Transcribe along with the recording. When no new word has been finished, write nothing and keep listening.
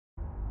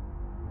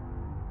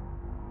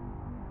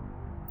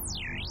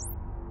Hey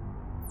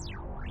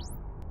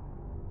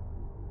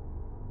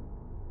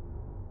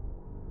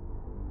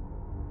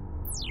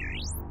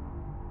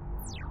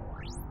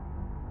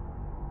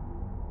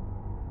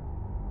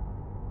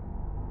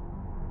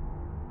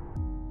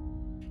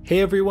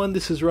everyone,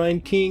 this is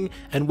Ryan King,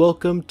 and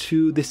welcome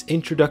to this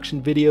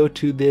introduction video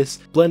to this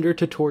Blender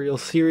tutorial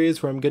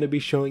series where I'm going to be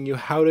showing you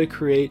how to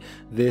create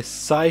this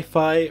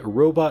Sci-Fi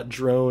Robot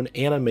Drone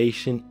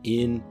animation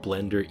in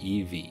Blender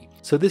Eevee.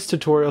 So this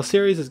tutorial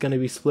series is going to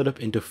be split up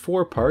into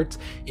 4 parts.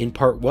 In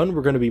part 1,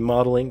 we're going to be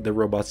modeling the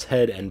robot's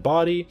head and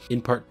body.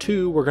 In part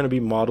 2, we're going to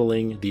be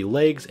modeling the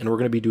legs, and we're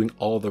going to be doing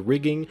all the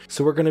rigging.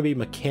 So we're going to be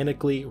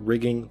mechanically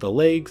rigging the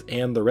legs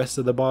and the rest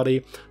of the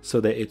body so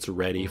that it's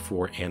ready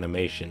for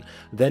animation.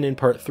 Then in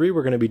part 3,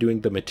 we're going to be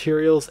doing the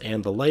materials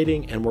and the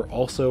lighting, and we're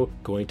also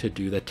going to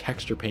do the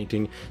texture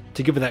painting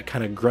to give it that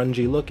kind of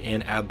grungy look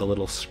and add the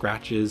little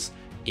scratches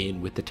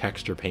in with the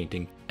texture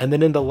painting. And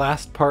then in the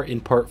last part,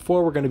 in part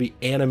 4, we're going to be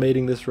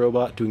animating this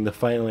robot, doing the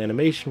final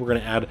animation. We're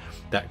going to add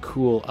that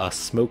cool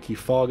smoky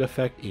fog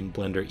effect in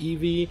Blender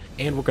Eevee,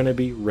 and we're going to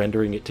be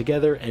rendering it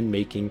together and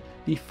making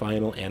the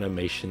final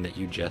animation that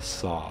you just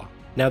saw.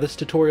 Now this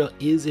tutorial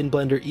is in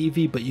Blender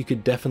Eevee, but you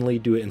could definitely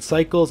do it in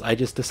Cycles. I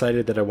just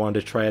decided that I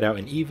wanted to try it out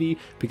in Eevee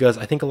because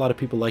I think a lot of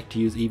people like to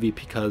use Eevee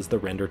because the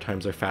render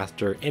times are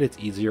faster and it's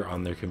easier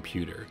on their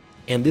computer.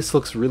 And this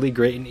looks really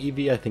great in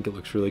Eevee. I think it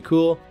looks really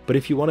cool, but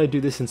if you want to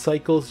do this in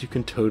Cycles, you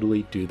can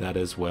totally do that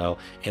as well,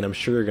 and I'm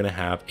sure you're going to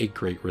have a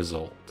great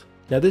result.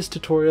 Now this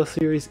tutorial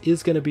series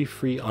is going to be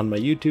free on my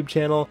YouTube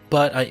channel,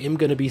 but I am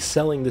going to be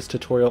selling this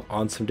tutorial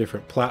on some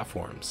different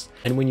platforms.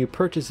 And when you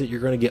purchase it,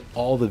 you're going to get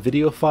all the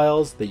video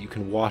files that you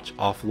can watch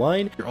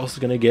offline. You're also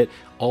going to get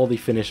all the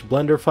finished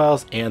Blender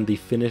files and the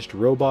finished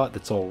robot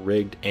that's all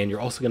rigged, and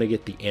you're also going to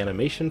get the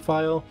animation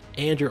file,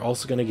 and you're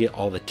also going to get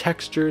all the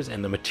textures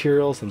and the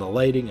materials and the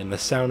lighting and the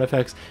sound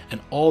effects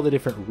and all the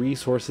different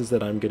resources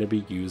that I'm going to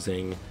be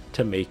using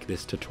to make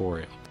this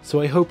tutorial. So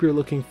I hope you're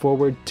looking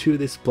forward to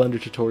this Blender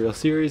tutorial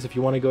series. If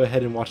you want to go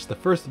ahead and watch the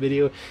first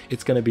video,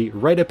 it's going to be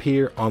right up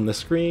here on the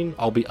screen.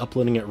 I'll be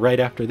uploading it right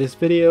after this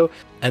video,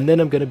 and then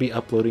I'm going to be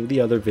uploading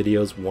the other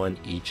videos one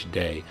each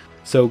day.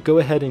 So go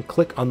ahead and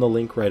click on the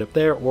link right up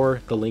there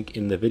or the link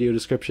in the video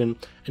description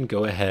and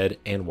go ahead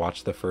and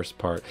watch the first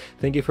part.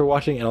 Thank you for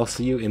watching, and I'll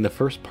see you in the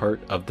first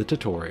part of the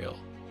tutorial.